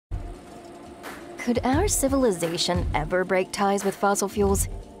Could our civilization ever break ties with fossil fuels?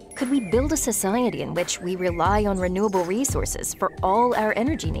 Could we build a society in which we rely on renewable resources for all our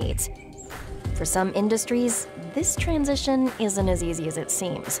energy needs? For some industries, this transition isn't as easy as it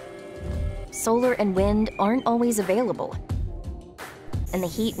seems. Solar and wind aren't always available, and the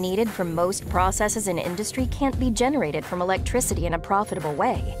heat needed for most processes in industry can't be generated from electricity in a profitable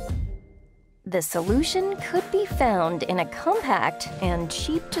way. The solution could be found in a compact and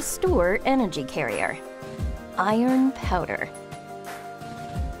cheap-to-store energy carrier: iron powder.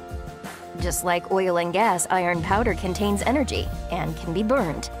 Just like oil and gas, iron powder contains energy and can be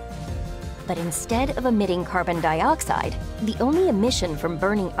burned. But instead of emitting carbon dioxide, the only emission from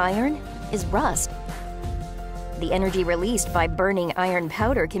burning iron is rust. The energy released by burning iron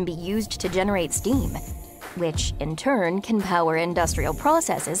powder can be used to generate steam, which in turn can power industrial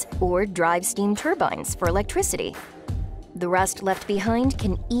processes or drive steam turbines for electricity. The rust left behind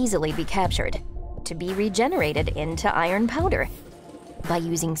can easily be captured to be regenerated into iron powder by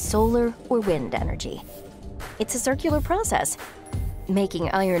using solar or wind energy. It's a circular process, making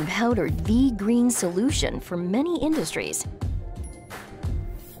iron powder the green solution for many industries.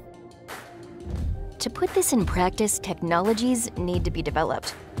 To put this in practice, technologies need to be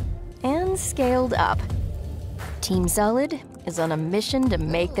developed and scaled up. Team Solid is on a mission to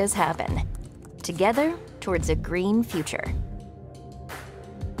make this happen, together towards a green future.